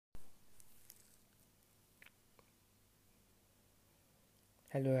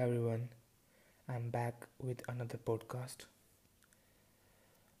Hello everyone, I'm back with another podcast.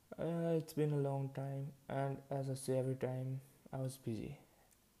 It's been a long time, and as I say every time, I was busy.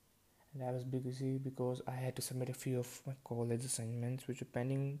 And I was busy because I had to submit a few of my college assignments which were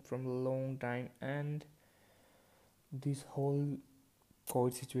pending from a long time, and this whole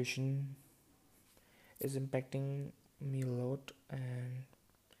COVID situation is impacting me a lot. And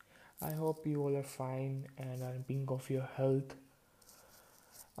I hope you all are fine and are being of your health.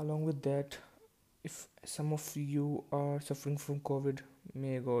 Along with that, if some of you are suffering from COVID,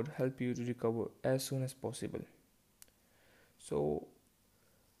 may God help you to recover as soon as possible. So,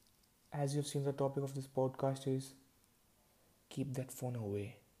 as you've seen, the topic of this podcast is keep that phone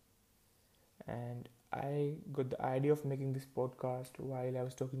away. And I got the idea of making this podcast while I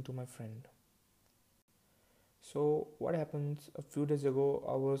was talking to my friend. So, what happens a few days ago,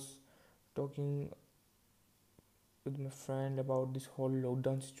 I was talking with my friend about this whole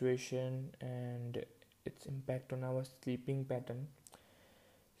lockdown situation and its impact on our sleeping pattern.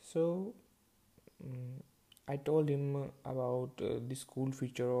 So, mm I told him about this cool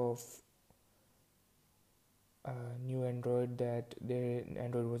feature of new Android, that there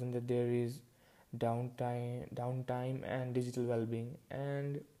Android version, that there is downtime and digital well-being.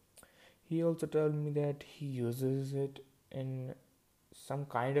 And he also told me that he uses it in some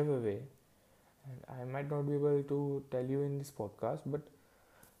kind of a way, and I might not be able to tell you in this podcast, but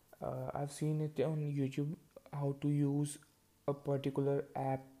I've seen it on YouTube how to use a particular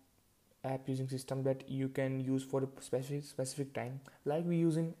app using system that you can use for a specific time, like we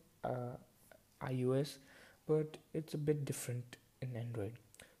use in uh, iOS, but it's a bit different in Android.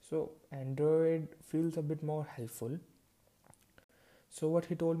 So Android feels a bit more helpful. So what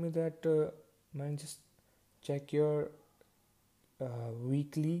he told me that man, just check your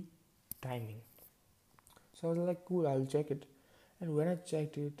weekly timing. So I was like, cool, I'll check it. And when I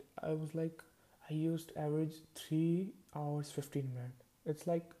checked it, I was like, I used average 3 hours 15 minutes. It's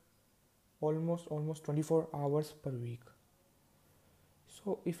like almost 24 hours per week.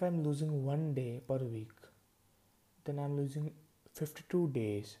 So if I'm losing one day per week, then I'm losing 52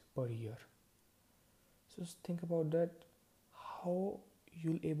 days per year. So just think about that, how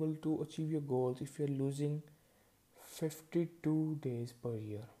you'll able to achieve your goals if you're losing 52 days per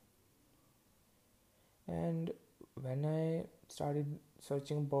year. And when I started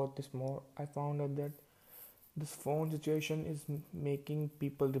searching about this more, I found out that this phone situation is making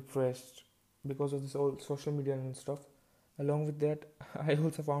people depressed because of this whole social media and stuff. Along with that, I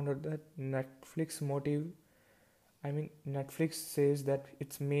also found out that Netflix says that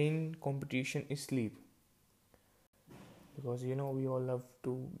its main competition is sleep, because we all love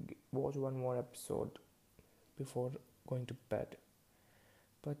to watch one more episode before going to bed,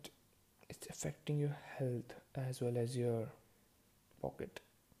 but it's affecting your health as well as your pocket,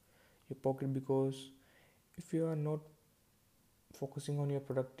 because if you are not focusing on your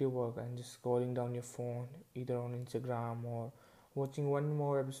productive work and just scrolling down your phone either on Instagram or watching one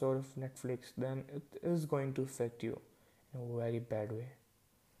more episode of Netflix, then it is going to affect you in a very bad way.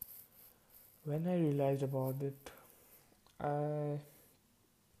 When I realized about it, I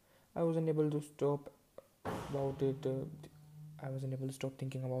I wasn't able to stop about it. I wasn't able to stop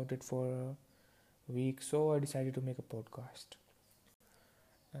thinking about it for a week, so I decided to make a podcast.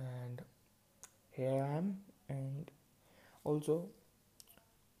 And here I am. And also,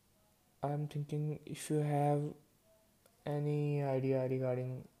 I'm thinking, if you have any idea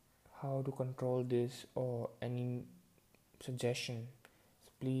regarding how to control this or any suggestion,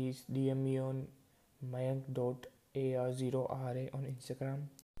 please DM me on mayank.ar0ra on Instagram.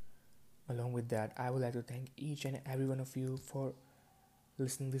 Along with that, I would like to thank each and every one of you for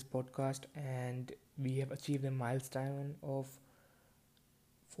listening this podcast, and we have achieved a milestone of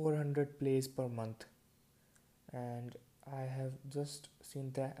 400 plays per month. And I have just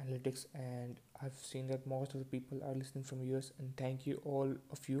seen the analytics, and I've seen that most of the people are listening from US, and thank you all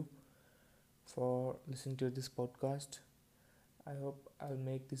of you for listening to this podcast. I hope I'll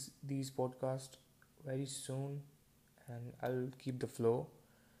make these podcasts very soon, and I'll keep the flow.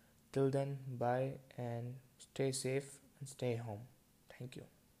 Till then, bye and stay safe and stay home. Thank you.